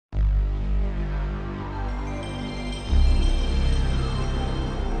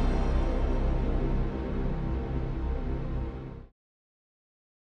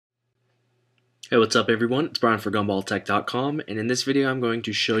Hey, what's up everyone? It's Brian for gumballtech.com, and in this video I'm going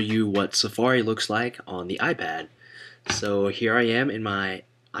to show you what Safari looks like on the iPad. So here I am in my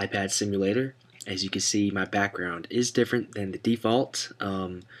iPad simulator. As you can see, my background is different than the default.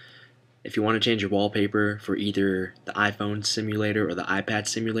 If you want to change your wallpaper for either the iPhone simulator or the iPad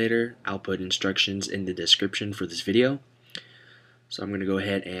simulator, I'll put instructions in the description for this video. So I'm going to go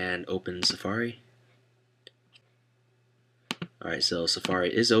ahead and open Safari. Alright, so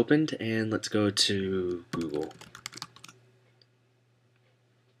Safari is opened, and let's go to Google.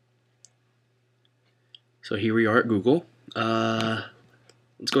 So here we are at Google.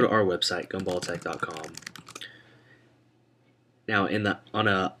 Let's go to our website, gumballtech.com. Now, on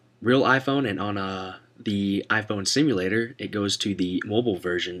a real iPhone and on the iPhone simulator, it goes to the mobile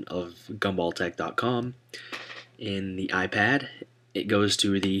version of gumballtech.com. In the iPad, it goes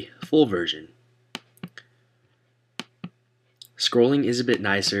to the full version. Scrolling is a bit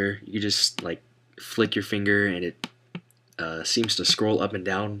nicer. You just like flick your finger and it seems to scroll up and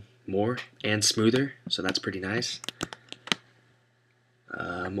down more and smoother, so that's pretty nice.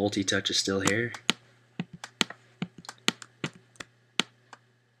 Multi-touch is still here.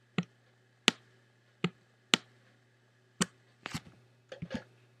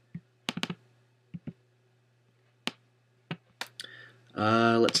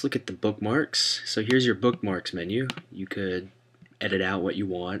 Let's look at the bookmarks. So here's your bookmarks menu. You could edit out what you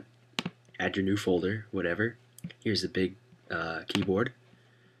want, add your new folder, whatever. Here's the big keyboard.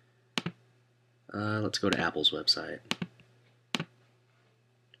 Let's go to Apple's website.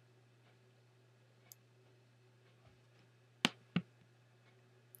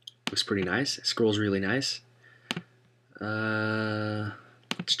 Looks pretty nice. It scrolls really nice.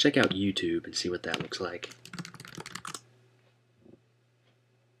 Let's check out YouTube and see what that looks like.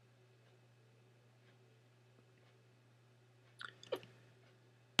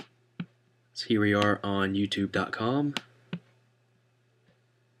 So here we are on youtube.com.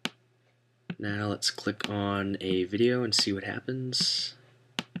 Now let's click on a video and see what happens.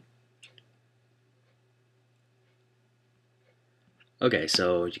 Okay,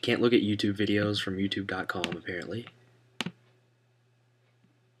 so you can't look at YouTube videos from youtube.com apparently.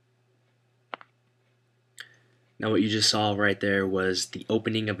 Now what you just saw right there was the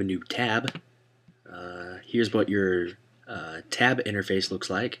opening of a new tab. Here's what your tab interface looks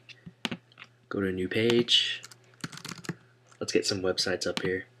like. Go to a new page. Let's get some websites up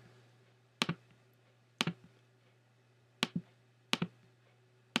here.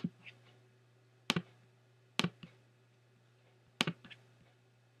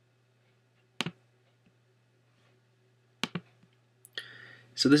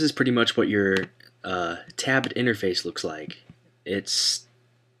 So this is pretty much what your tabbed interface looks like. It's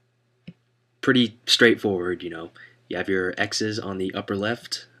pretty straightforward, you know. You have your X's on the upper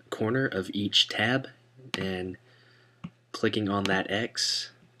left corner of each tab, and clicking on that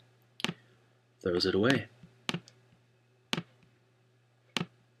X throws it away.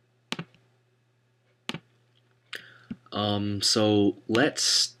 So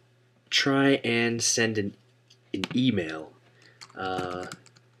let's try and send an email.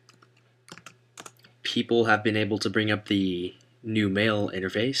 People have been able to bring up the new mail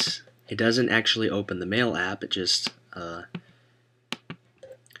interface. It doesn't actually open the mail app, it just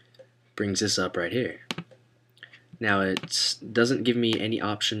brings this up right here. Now it doesn't give me any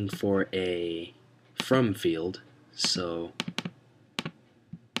option for a from field, so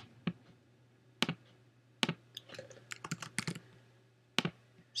it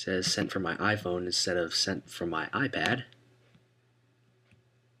says sent from my iPhone instead of sent from my iPad.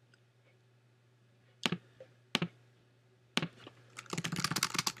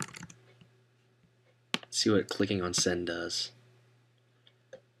 See what clicking on send does.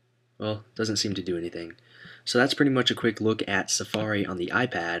 Well, doesn't seem to do anything. So that's pretty much a quick look at Safari on the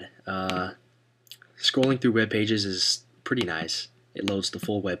iPad. Scrolling through web pages is pretty nice. It loads the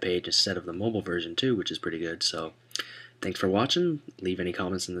full web page instead of the mobile version too, which is pretty good. So thanks for watching. Leave any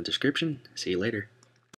comments in the description. See you later.